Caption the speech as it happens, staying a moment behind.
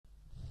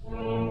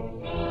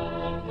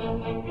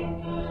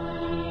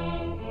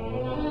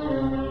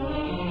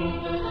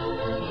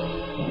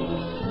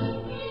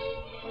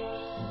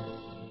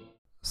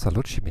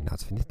Salut și bine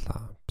ați venit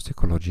la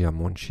Psihologia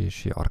Muncii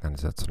și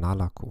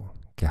Organizațională cu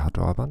Gerhard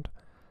Orband,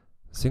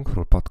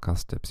 singurul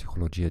podcast de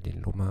psihologie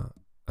din lume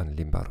în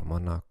limba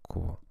română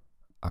cu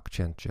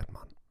accent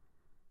german.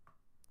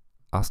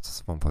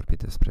 Astăzi vom vorbi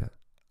despre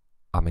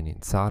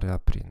amenințarea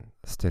prin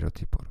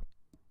stereotipuri.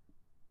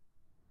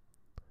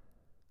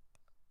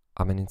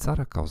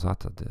 Amenințarea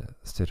cauzată de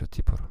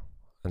stereotipuri,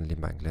 în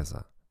limba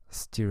engleză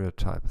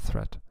stereotype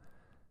threat,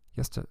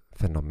 este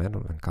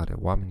fenomenul în care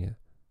oamenii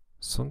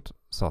sunt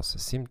sau se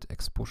simt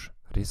expuși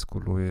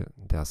riscului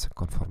de a se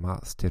conforma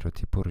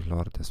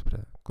stereotipurilor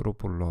despre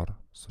grupul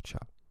lor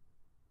social.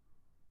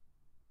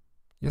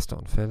 Este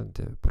un fel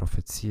de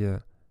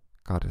profeție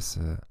care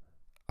se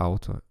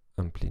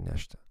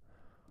auto-împlinește.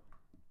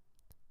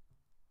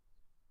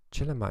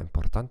 Cele mai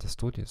importante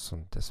studii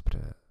sunt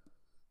despre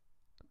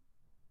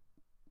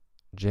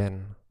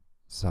gen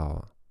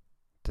sau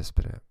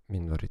despre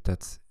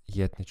minorități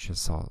etnice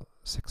sau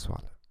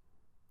sexuale.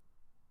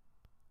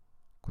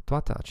 Cu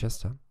toate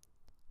acestea,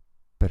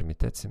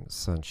 permiteți-mi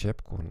să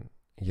încep cu un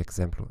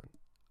exemplu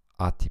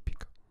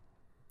atipic.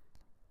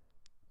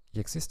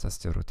 Există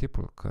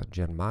stereotipul că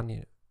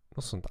germanii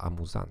nu sunt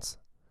amuzanți,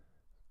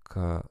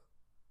 că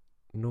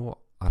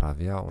nu ar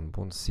avea un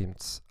bun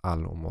simț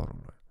al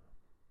umorului.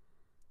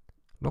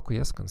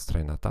 Locuiesc în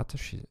străinătate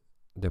și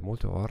de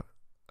multe ori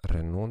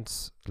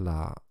renunț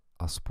la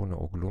a spune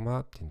o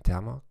glumă din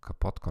teamă că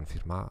pot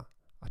confirma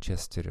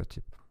acest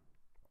stereotip.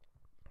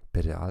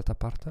 Pe de altă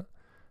parte,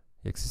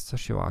 există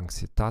și o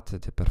anxietate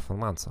de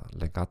performanță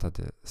legată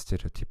de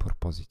stereotipuri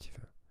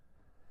pozitive.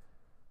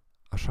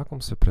 Așa cum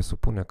se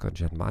presupune că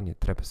germanii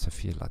trebuie să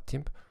fie la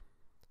timp,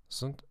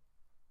 sunt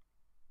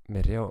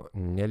mereu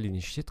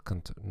neliniștit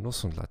când nu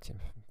sunt la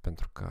timp,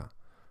 pentru că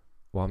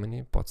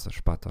oamenii pot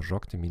să-și bată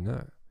joc de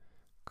mine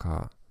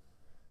ca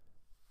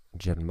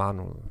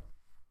germanul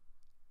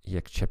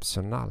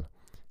excepțional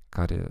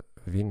care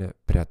vine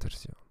prea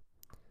târziu.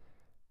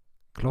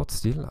 Claude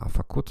Steele a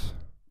făcut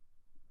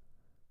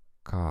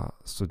ca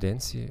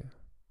studenții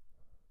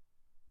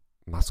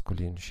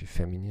masculini și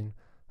feminini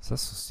să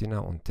susțină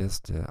un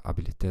test de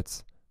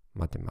abilități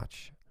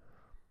matematice.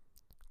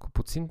 Cu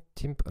puțin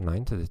timp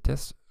înainte de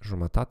test,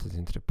 jumătate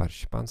dintre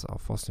participanți au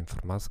fost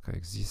informați că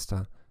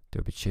există de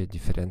obicei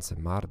diferențe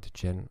mari de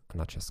gen în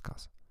acest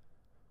caz.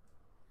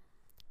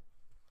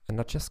 În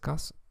acest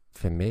caz,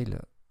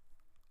 femeile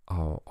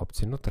au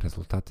obținut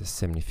rezultate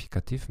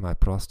semnificativ mai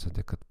proaste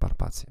decât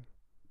bărbații.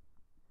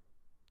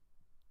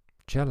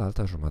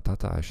 Cealaltă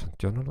jumătate a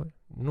eșantionului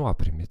nu a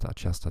primit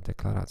această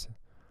declarație.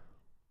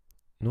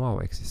 Nu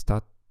au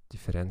existat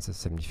diferențe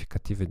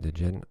semnificative de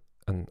gen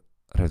în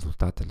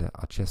rezultatele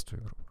acestui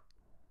grup.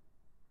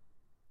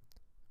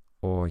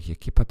 O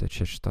echipă de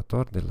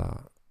cercetători de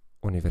la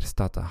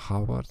Universitatea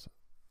Howard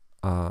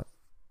a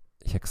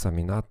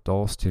examinat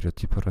două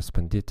stereotipuri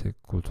răspândite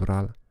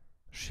cultural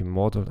și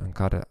modul în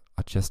care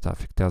acestea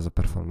afectează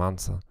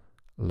performanța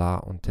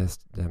la un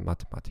test de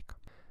matematică.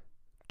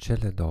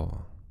 Cele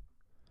două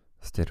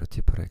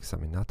stereotipuri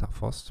examinate au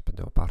fost, pe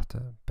de o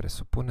parte,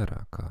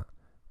 presupunerea că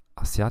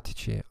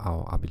asiaticii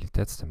au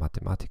abilități de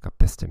matematică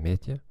peste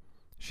medie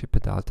și, pe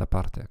de altă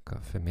parte, că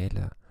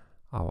femeile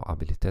au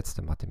abilități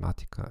de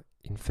matematică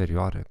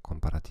inferioare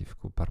comparativ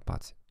cu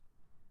bărbații.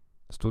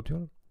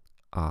 Studiul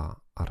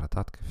a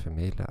arătat că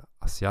femeile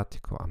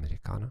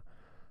asiatico-americane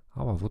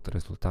au avut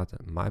rezultate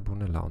mai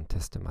bune la un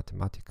test de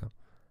matematică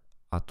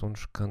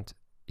atunci când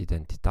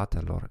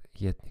identitatea lor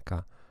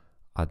etnică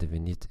a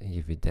devenit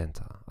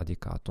evidentă,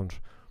 adică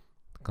atunci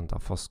când a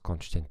fost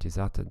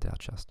conștientizată de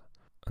aceasta.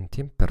 În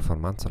timp,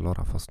 performanța lor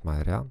a fost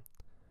mai rea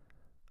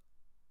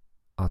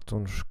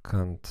atunci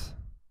când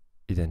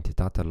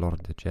identitatea lor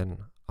de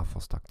gen a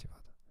fost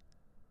activată.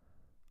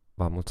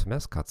 Vă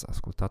mulțumesc că ați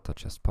ascultat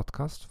acest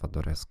podcast, vă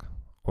doresc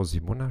o zi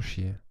bună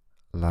și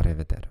la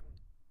revedere!